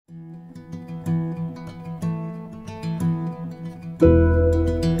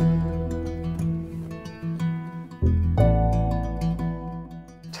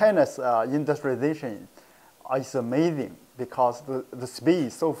China's industrialization is amazing because the speed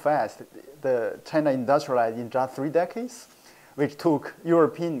is so fast. China industrialized in just 3 decades, which took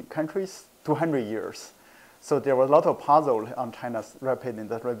European countries 200 years. So there was a lot of puzzle on China's rapid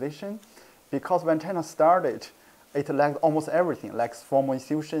industrialization, because when China started, it lacked almost everything, like formal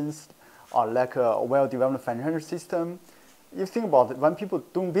institutions, or like a well-developed financial system. You think about it, when people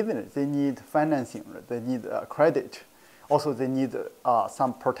doing business, they need financing, they need credit. Also, they need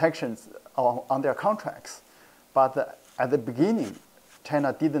some protections on their contracts. But at the beginning,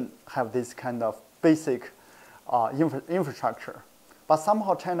 China didn't have this kind of basic infrastructure. But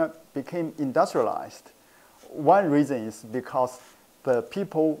somehow China became industrialized. One reason is because the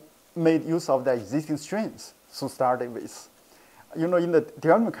people made use of their existing strengths to start with. You know, in the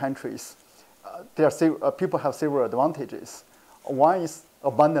developing countries, people have several advantages. One is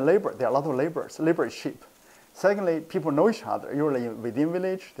abundant labor. There are a lot of laborers. Labor is cheap. Secondly, people know each other. Usually within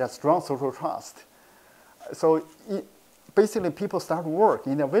village, there's strong social trust. So basically, people start work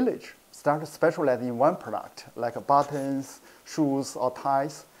in their village, start specializing in one product, like buttons, shoes, or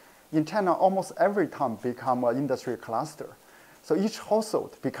ties. In China, almost every town become an industry cluster. So each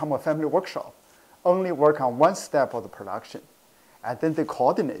household become a family workshop, only work on one step of the production, and then they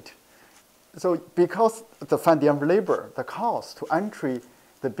coordinate. So because the fund of labor, the cost to enter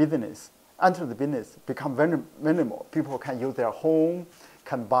the business become very minimal. People can use their home,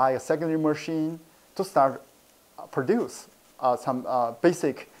 can buy a secondary machine to start produce some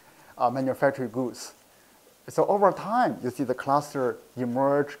basic manufacturing goods. So over time, you see the cluster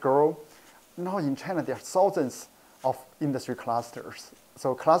emerge, grow. Now in China, there are thousands of industry clusters.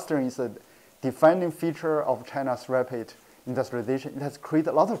 So clustering is a defining feature of China's rapid industrialization. It has created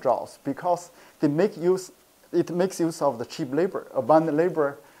a lot of jobs because it makes use of the cheap labor, abundant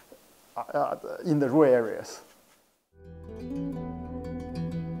labor in the rural areas.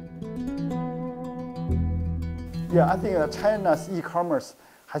 Yeah, I think China's e-commerce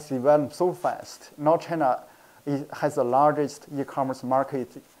has developed so fast. Now China has the largest e-commerce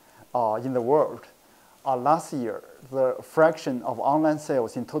market in the world. Last year, the fraction of online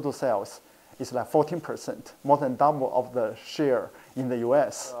sales in total sales is like 14%, more than double of the share in the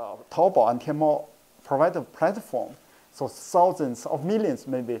US. Taobao and Tmall provide a platform, so thousands of millions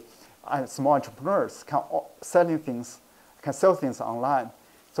maybe small entrepreneurs can sell things online.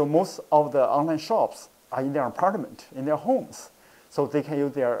 So most of the online shops are in their apartment, in their homes. So they can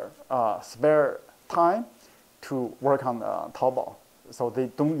use their spare time to work on Taobao. So they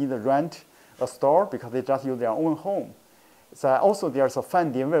don't need to rent a store because they just use their own home. So also there's a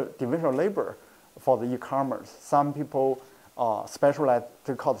fund division of labor for the e-commerce. Some people specialize,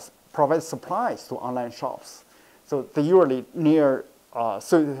 provide supplies to online shops. So they usually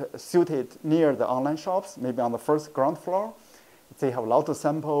suited near the online shops, maybe on the first ground floor. They have a lot of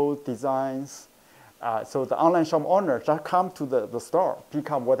sample designs. So the online shop owner just come to the store,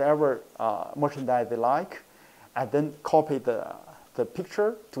 pick up whatever merchandise they like, and then copy the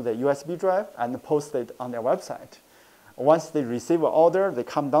picture to the USB drive and post it on their website. Once they receive an order, they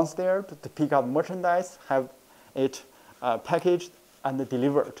come downstairs to pick up merchandise, have it packaged and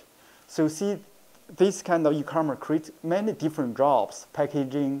delivered. So you see, this kind of e-commerce creates many different jobs: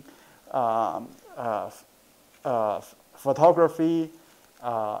 packaging, photography,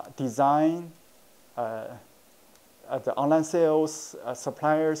 design, the online sales,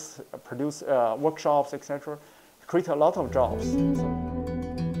 suppliers, produce workshops, etc. Create a lot of jobs.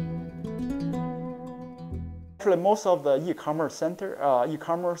 Actually, most of the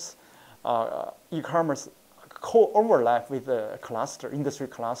e-commerce co-overlap with the industry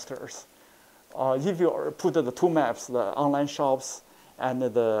clusters. If you put the two maps, the online shops and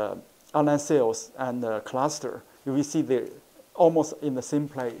the online sales and the cluster, you will see they're almost in the same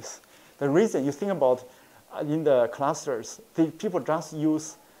place. The reason you think about in the clusters, people just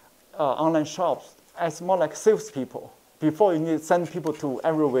use online shops as more like salespeople. Before you need to send people to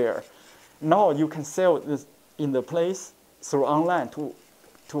everywhere. Now you can sell this in the place through online to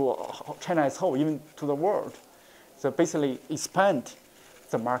China as a whole, even to the world. So basically expand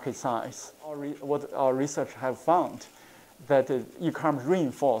the market size. What our research have found that e-commerce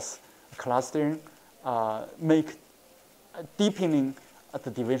reinforce clustering, make deepening the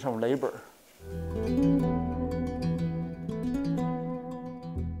division of labor.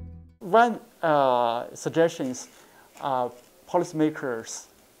 One suggestion is policymakers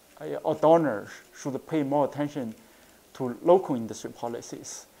or donors should pay more attention to local industry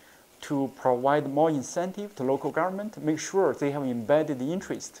policies to provide more incentive to local government, make sure they have embedded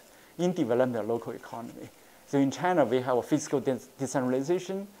interest in developing the local economy. So in China, we have a fiscal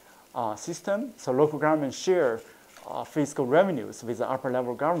decentralization system, so local government share fiscal revenues with the upper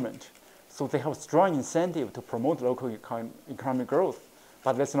level government. So they have strong incentive to promote local economic growth,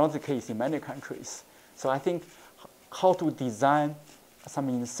 but that's not the case in many countries. So I think how to design some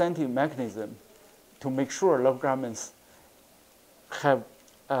incentive mechanism to make sure local governments have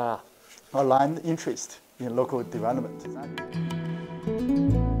aligned interest in local development.